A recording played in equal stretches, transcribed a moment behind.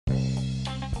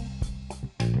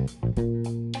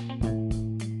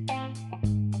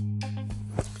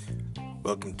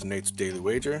Welcome to Nate's Daily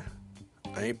Wager.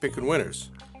 I ain't picking winners,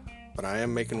 but I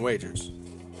am making wagers.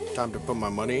 Time to put my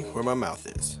money where my mouth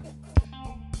is.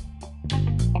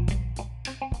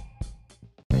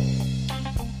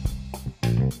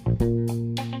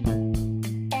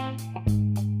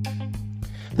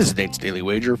 This is Nate's Daily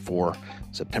Wager for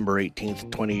September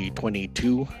 18th,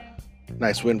 2022.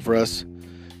 Nice win for us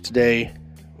today.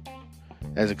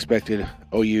 As expected,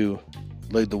 OU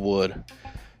laid the wood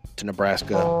to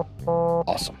Nebraska.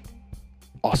 Awesome.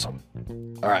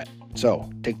 All right,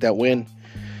 so take that win,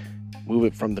 move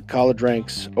it from the college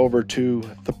ranks over to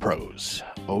the pros.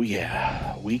 Oh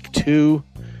yeah, week 2,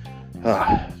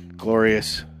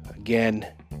 glorious. Again,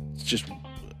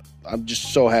 I'm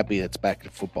just so happy it's back to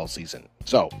football season.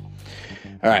 So,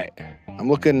 all right, I'm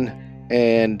looking,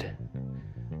 and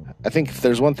I think if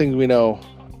there's one thing we know,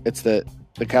 it's that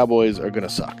the Cowboys are going to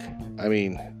suck. I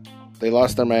mean, they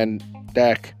lost their man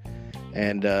Dak,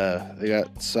 and they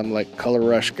got some like Color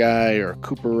Rush guy or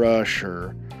Cooper Rush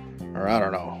or I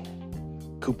don't know,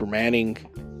 Cooper Manning,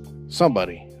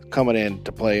 somebody coming in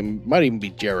to play. Might even be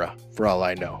Jera for all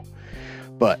I know.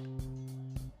 But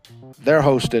they're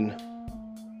hosting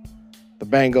the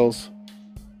Bengals.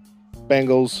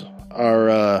 Bengals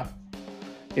are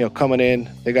coming in.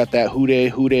 They got that who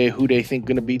they think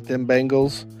gonna beat them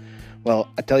Bengals. Well,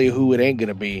 I tell you who it ain't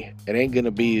gonna be. It ain't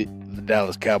gonna be the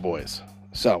Dallas Cowboys.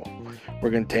 So we're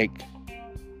going to take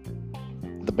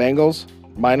the Bengals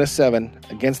 -7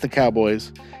 against the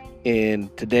Cowboys in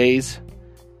today's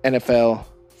NFL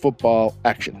football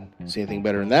action. See anything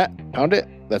better than that? Pound it.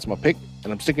 That's my pick,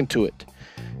 and I'm sticking to it.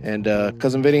 And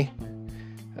Cousin Vinny,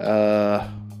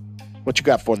 what you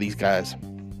got for these guys?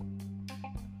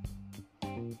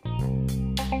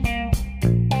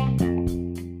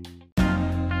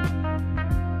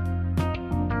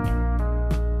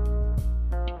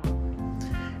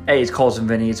 Hey, it's Cousin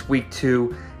Vinny. It's week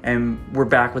 2, and we're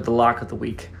back with the lock of the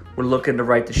week. We're looking to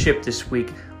right the ship this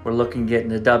week. We're looking to get in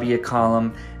the W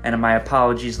column, and my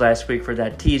apologies last week for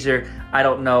that teaser. I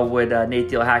don't know what Nate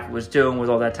Deal Hackett was doing with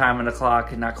all that time on the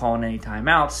clock and not calling any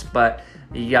timeouts, but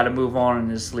you got to move on in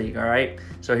this league, all right?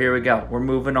 So here we go. We're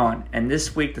moving on, and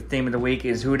this week the theme of the week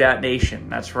is Who Dat Nation.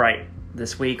 That's right.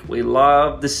 This week we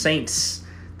love the Saints.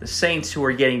 The Saints who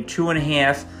are getting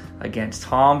 2.5 against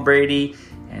Tom Brady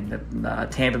and the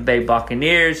Tampa Bay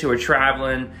Buccaneers, who are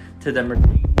traveling to the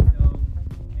Mercedes-Dome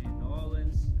in New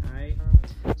Orleans. All right.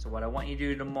 So what I want you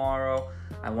to do tomorrow,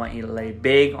 I want you to lay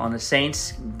big on the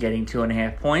Saints getting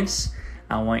 2.5 points.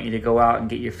 I want you to go out and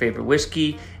get your favorite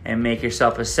whiskey and make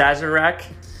yourself a Sazerac.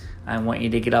 I want you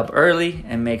to get up early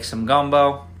and make some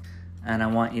gumbo. And I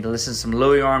want you to listen to some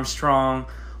Louis Armstrong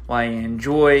while you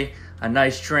enjoy a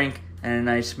nice drink and a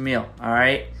nice meal. All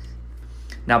right.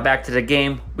 Now back to the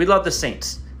game. We love the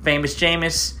Saints. Famous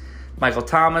Jameis, Michael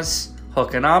Thomas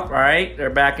hooking up. All right, they're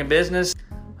back in business.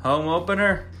 Home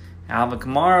opener. Alvin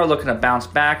Kamara looking to bounce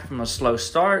back from a slow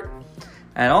start.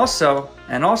 And also,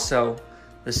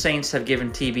 the Saints have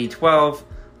given TB12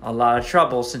 a lot of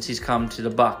trouble since he's come to the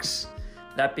Bucs.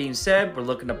 That being said, we're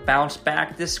looking to bounce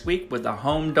back this week with a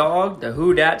home dog, the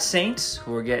Who Dat Saints,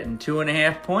 who are getting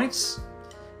 2.5 points.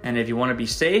 And if you want to be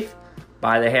safe,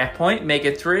 buy the half point, make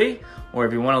it 3. Or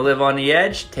if you want to live on the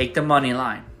edge, take the money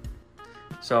line.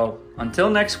 So, until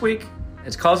next week,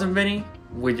 it's Cousin Vinny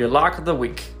with your lock of the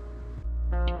week.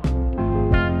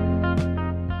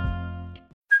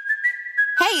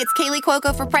 Hey, it's Kaylee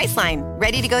Cuoco for Priceline.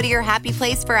 Ready to go to your happy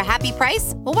place for a happy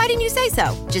price? Well, why didn't you say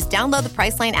so? Just download the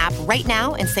Priceline app right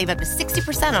now and save up to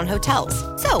 60% on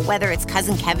hotels. So whether it's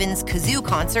Cousin Kevin's Kazoo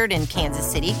Concert in Kansas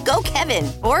City, go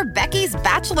Kevin, or Becky's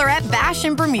Bachelorette Bash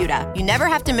in Bermuda, you never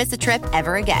have to miss a trip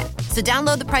ever again. So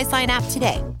download the Priceline app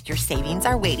today. Your savings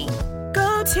are waiting.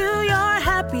 Go to your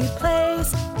happy place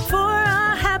for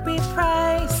a happy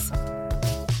price.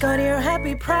 Go to your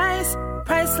happy price,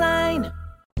 Priceline.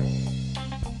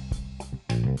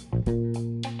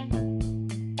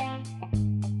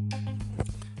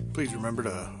 Please remember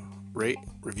to rate,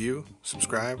 review,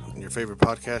 subscribe in your favorite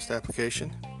podcast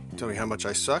application. Tell me how much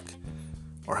I suck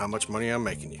or how much money I'm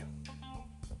making you.